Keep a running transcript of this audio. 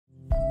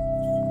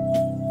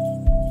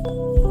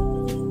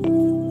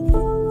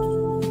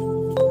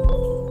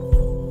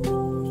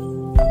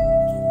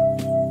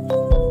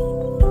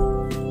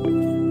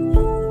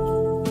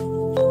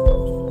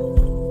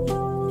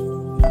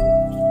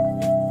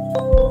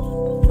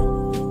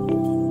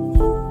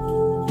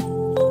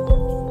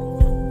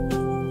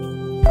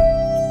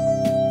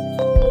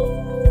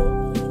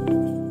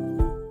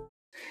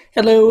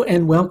Hello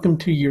and welcome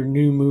to your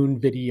new moon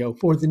video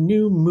for the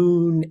new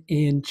moon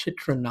in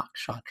Chitra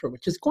Nakshatra,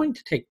 which is going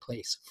to take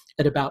place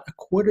at about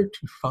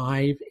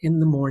 4:45 in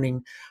the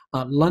morning,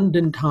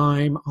 London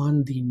time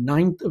on the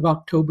 9th of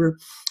October.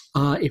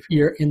 If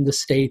you're in the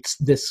States,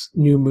 this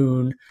new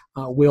moon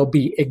will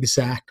be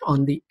exact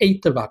on the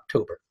 8th of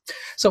October.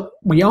 So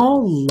we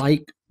all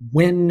like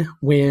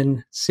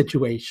win-win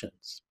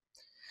situations.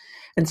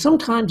 And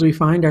sometimes we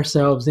find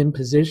ourselves in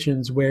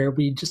positions where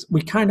we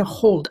kind of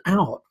hold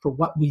out for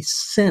what we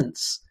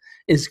sense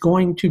is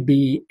going to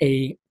be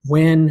a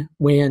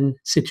win-win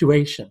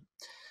situation.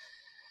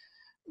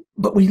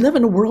 But we live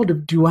in a world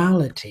of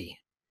duality.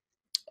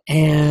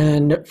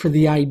 And for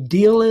the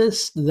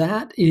idealist,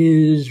 that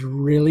is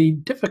really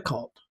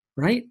difficult,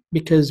 right?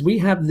 Because we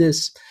have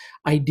this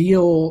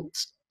ideal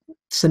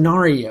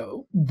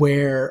scenario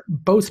where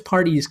both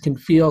parties can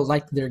feel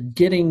like they're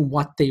getting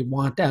what they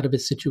want out of a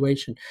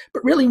situation.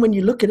 But really, when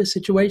you look at a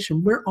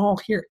situation, we're all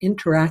here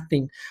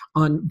interacting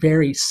on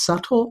very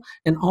subtle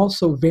and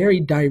also very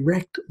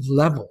direct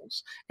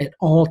levels at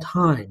all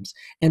times.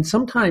 And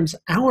sometimes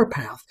our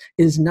path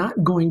is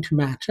not going to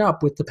match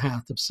up with the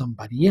path of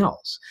somebody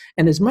else.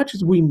 And as much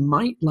as we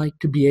might like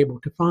to be able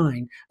to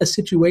find a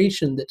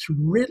situation that's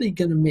really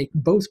going to make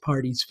both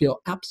parties feel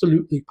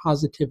absolutely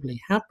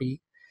positively happy,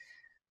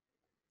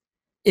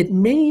 it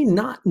may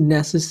not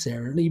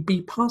necessarily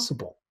be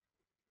possible,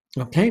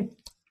 okay?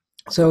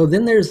 So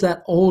then there's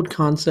that old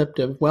concept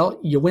of, well,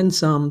 you win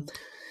some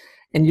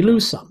and you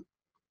lose some.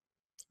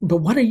 But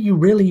what are you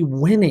really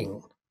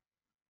winning?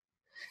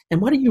 And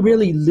what are you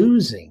really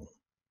losing?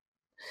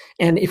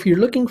 And if you're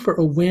looking for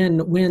a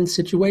win-win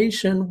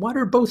situation, what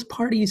are both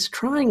parties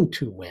trying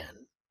to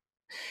win?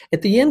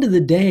 At the end of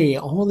the day,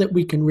 all that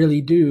we can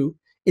really do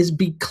is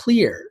be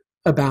clear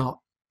about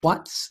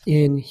what's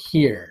in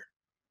here.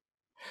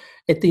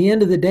 At the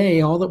end of the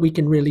day, all that we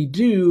can really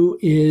do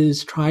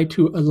is try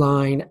to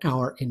align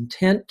our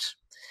intent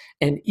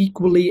and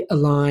equally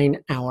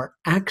align our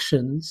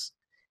actions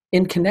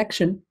in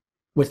connection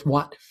with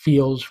what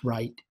feels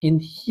right in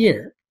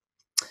here.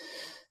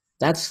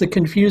 That's the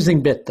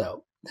confusing bit,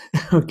 though,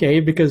 okay?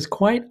 Because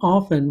quite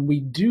often we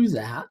do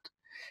that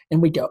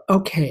and we go,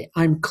 okay,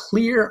 I'm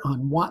clear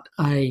on what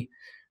I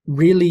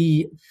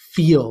really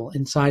feel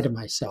inside of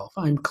myself.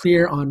 I'm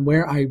clear on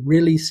where I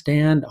really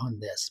stand on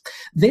this.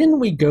 Then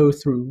we go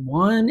through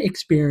one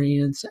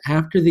experience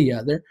after the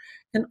other,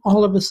 and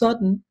all of a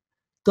sudden,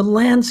 the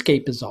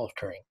landscape is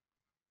altering.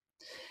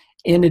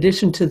 In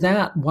addition to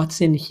that, what's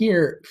in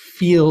here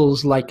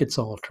feels like it's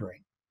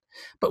altering.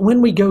 But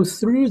when we go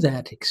through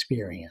that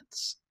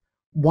experience,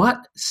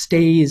 what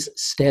stays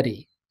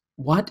steady?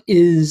 What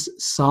is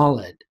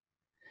solid?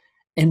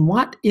 And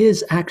what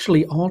is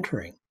actually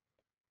altering?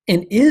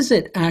 And is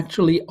it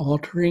actually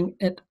altering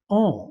at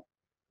all?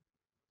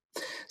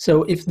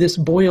 So if this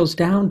boils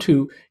down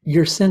to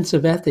your sense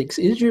of ethics,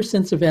 is your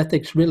sense of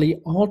ethics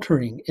really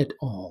altering at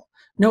all?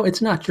 No,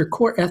 it's not. Your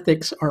core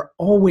ethics are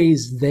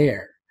always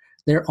there.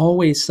 They're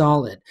always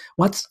solid.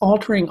 What's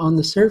altering on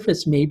the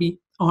surface maybe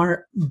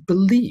are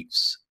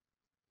beliefs.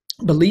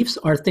 Beliefs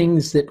are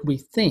things that we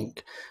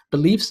think.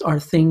 Beliefs are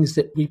things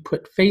that we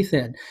put faith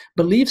in.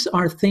 Beliefs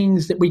are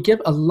things that we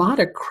give a lot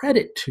of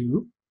credit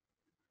to,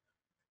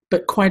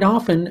 but quite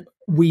often,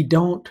 we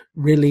don't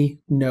really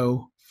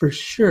know for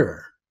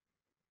sure.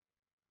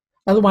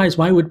 Otherwise,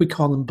 why would we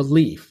call them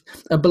belief?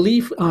 A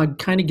belief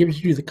kind of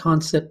gives you the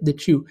concept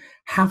that you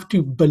have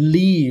to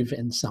believe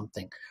in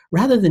something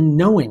rather than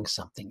knowing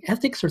something.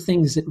 Ethics are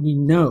things that we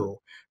know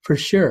for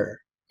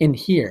sure in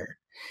here.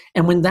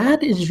 And when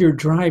that is your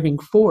driving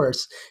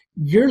force,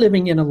 you're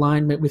living in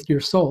alignment with your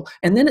soul.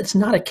 And then it's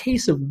not a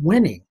case of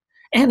winning,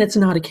 and it's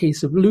not a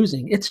case of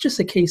losing. It's just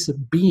a case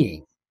of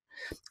being.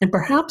 And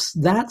perhaps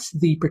that's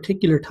the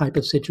particular type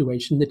of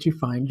situation that you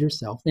find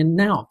yourself in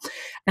now.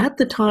 At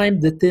the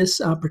time that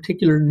this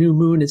particular new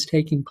moon is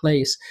taking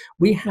place,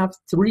 we have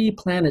 3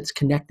 planets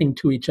connecting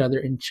to each other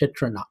in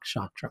Chitra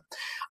Nakshatra.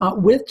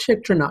 With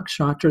Chitra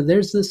Nakshatra,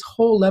 there's this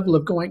whole level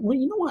of going, well,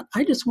 you know what?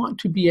 I just want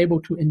to be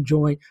able to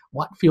enjoy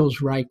what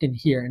feels right in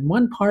here. And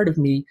one part of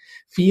me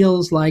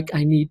feels like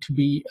I need to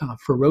be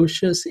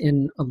ferocious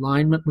in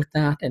alignment with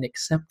that and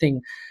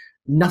accepting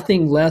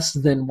nothing less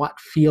than what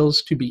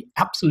feels to be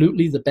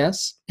absolutely the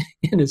best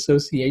in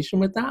association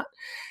with that.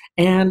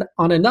 And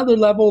on another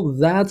level,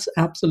 that's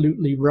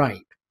absolutely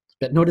right.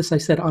 But notice I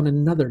said on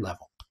another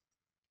level,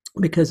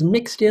 because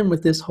mixed in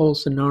with this whole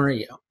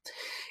scenario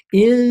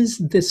is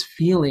this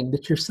feeling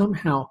that you're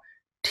somehow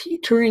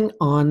teetering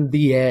on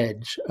the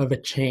edge of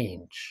a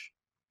change.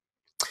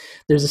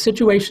 There's a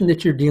situation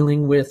that you're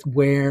dealing with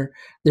where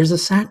there's a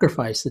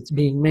sacrifice that's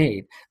being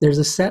made. There's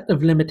a set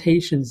of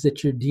limitations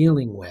that you're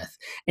dealing with.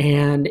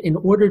 And in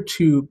order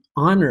to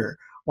honor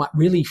what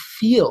really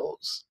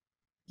feels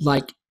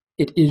like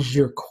it is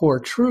your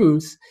core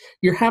truth,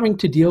 you're having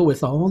to deal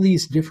with all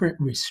these different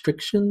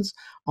restrictions,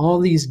 all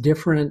these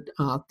different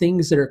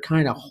things that are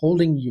kind of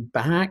holding you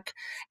back.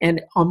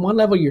 And on one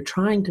level, you're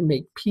trying to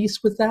make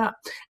peace with that.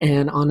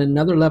 And on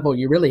another level,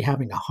 you're really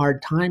having a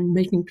hard time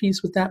making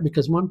peace with that,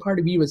 because one part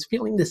of you is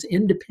feeling this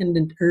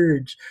independent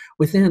urge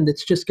within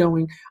that's just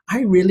going,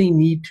 I really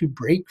need to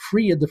break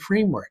free of the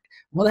framework.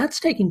 Well, that's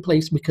taking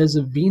place because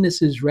of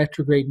Venus's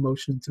retrograde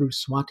motion through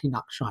Swati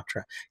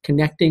Nakshatra,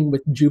 connecting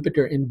with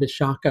Jupiter in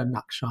Vishaka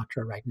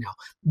Nakshatra right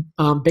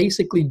now.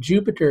 Basically,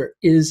 Jupiter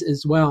is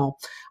as well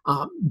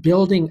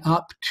building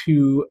up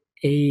to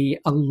a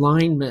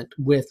alignment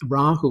with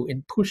Rahu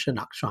in Pusha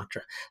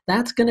Nakshatra.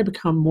 That's going to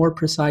become more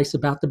precise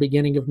about the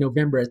beginning of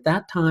November. At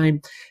that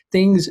time,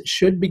 things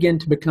should begin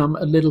to become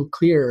a little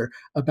clearer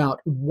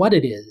about what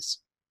it is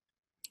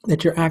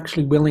that you're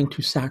actually willing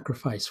to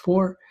sacrifice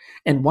for,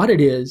 and what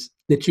it is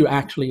that you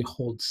actually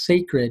hold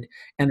sacred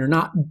and are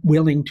not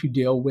willing to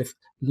deal with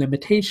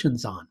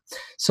limitations on.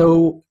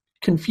 So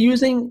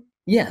confusing,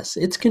 yes,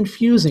 it's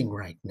confusing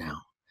right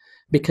now,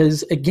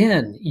 because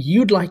again,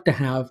 you'd like to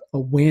have a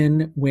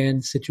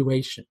win-win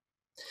situation.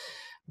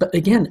 But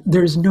again,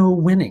 there's no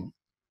winning.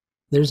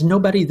 There's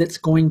nobody that's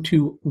going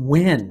to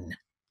win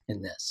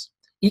in this.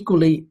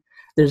 Equally,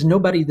 there's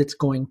nobody that's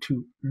going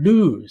to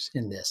lose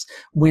in this.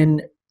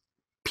 When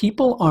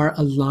people are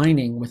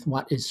aligning with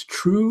what is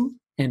true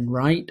and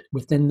right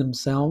within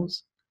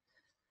themselves,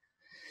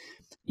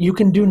 you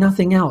can do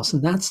nothing else.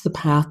 And that's the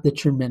path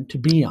that you're meant to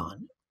be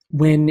on.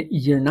 When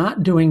you're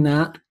not doing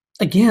that,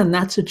 again,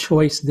 that's a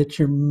choice that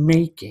you're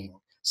making.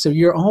 So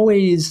you're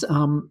always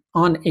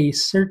on a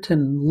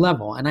certain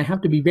level, and I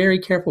have to be very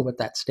careful with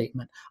that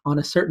statement. On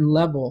a certain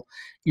level,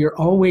 you're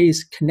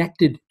always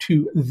connected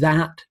to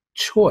that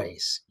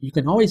choice. You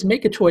can always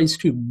make a choice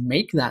to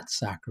make that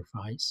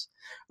sacrifice,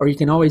 or you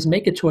can always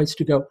make a choice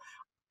to go,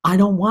 I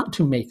don't want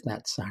to make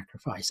that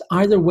sacrifice.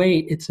 Either way,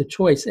 it's a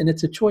choice, and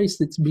it's a choice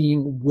that's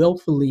being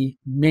willfully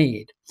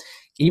made,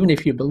 even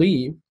if you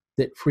believe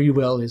that free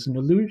will is an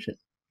illusion,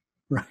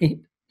 right?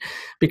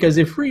 Because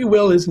if free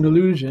will is an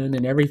illusion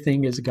and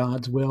everything is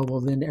God's will, well,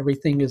 then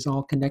everything is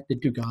all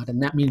connected to God.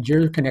 And that means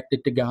you're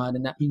connected to God.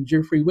 And that means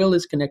your free will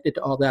is connected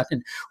to all that.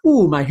 And,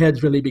 ooh, my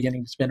head's really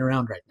beginning to spin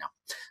around right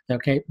now.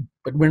 Okay?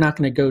 But we're not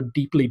going to go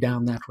deeply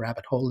down that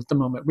rabbit hole at the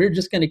moment. We're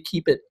just going to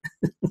keep it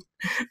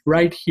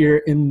right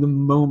here in the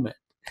moment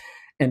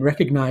and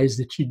recognize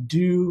that you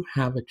do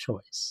have a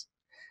choice.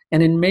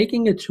 And in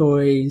making a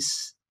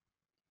choice,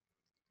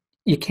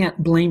 you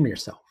can't blame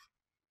yourself.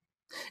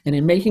 And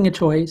in making a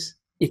choice,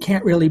 you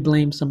can't really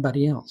blame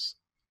somebody else.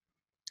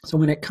 So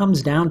when it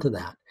comes down to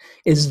that,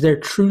 is there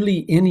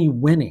truly any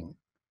winning?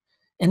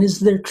 And is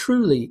there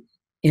truly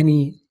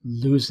any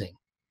losing?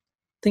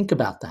 Think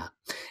about that.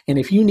 And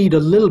if you need a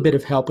little bit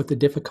of help with the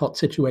difficult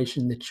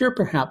situation that you're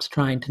perhaps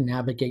trying to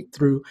navigate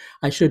through,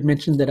 I should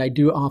mention that I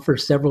do offer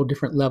several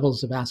different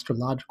levels of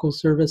astrological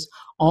service,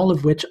 all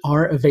of which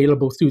are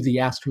available through the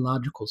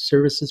astrological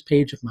services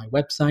page of my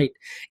website.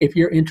 If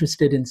you're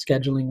interested in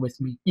scheduling with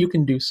me, you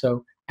can do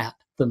so at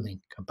the link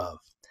above.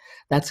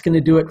 That's going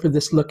to do it for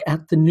this look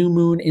at the new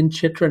moon in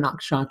Chitra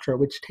Nakshatra,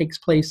 which takes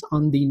place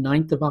on the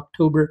 9th of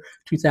October,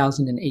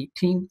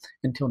 2018.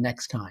 Until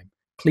next time,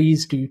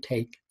 please do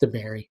take the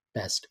very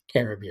best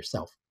care of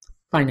yourself.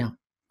 Bye now.